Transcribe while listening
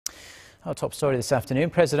Our top story this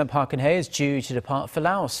afternoon, President Park Geun-hye is due to depart for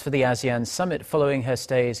Laos for the ASEAN Summit following her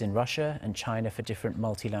stays in Russia and China for different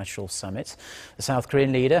multilateral summits. The South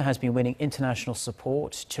Korean leader has been winning international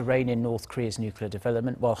support to rein in North Korea's nuclear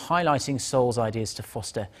development while highlighting Seoul's ideas to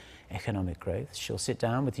foster economic growth. She'll sit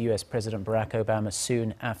down with US President Barack Obama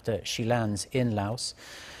soon after she lands in Laos.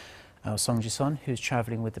 Our Song Ji-sun, who's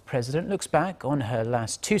travelling with the president, looks back on her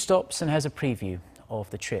last two stops and has a preview of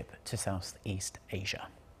the trip to Southeast Asia.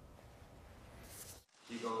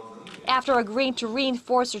 After agreeing to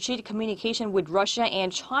reinforce strategic communication with Russia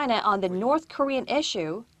and China on the North Korean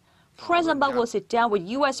issue, President Park will sit down with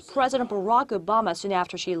U.S. President Barack Obama soon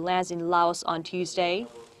after she lands in Laos on Tuesday,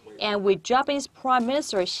 and with Japanese Prime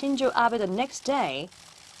Minister Shinzo Abe the next day,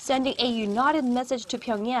 sending a united message to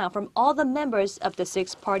Pyongyang from all the members of the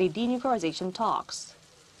six-party denuclearization talks.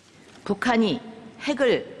 북한이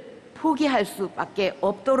핵을 포기할 수밖에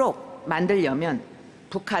없도록 만들려면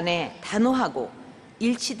북한에 단호하고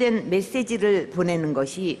일치된 메시지를 보내는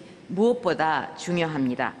것이 무엇보다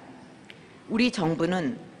중요합니다. 우리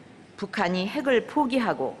정부는 북한이 핵을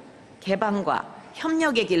포기하고 개방과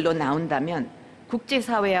협력의 길로 나온다면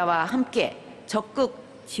국제사회와 함께 적극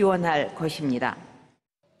지원할 것입니다.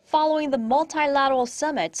 Following the multilateral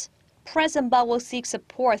summit, President Park will seek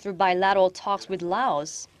support through bilateral talks with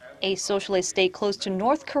Laos, a socialist state close to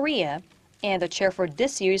North Korea, and the chair for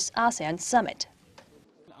this year's ASEAN Summit.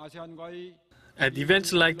 At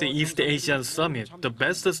events like the East Asian Summit, the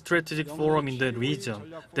best strategic forum in the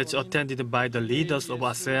region that's attended by the leaders of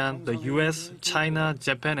ASEAN, the US, China,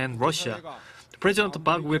 Japan, and Russia, President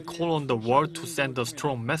Park will call on the world to send a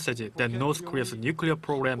strong message that North Korea's nuclear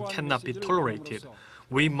program cannot be tolerated.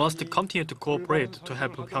 We must continue to cooperate to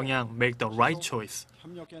help Pyongyang make the right choice.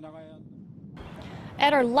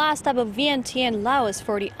 At her last stop of Vientiane, Laos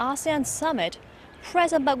for the ASEAN Summit,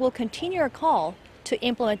 President Park will continue her call to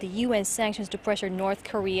implement the UN sanctions to pressure North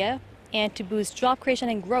Korea and to boost job creation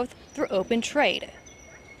and growth through open trade.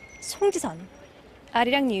 송지선,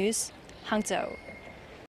 Arirang News, Hangzhou.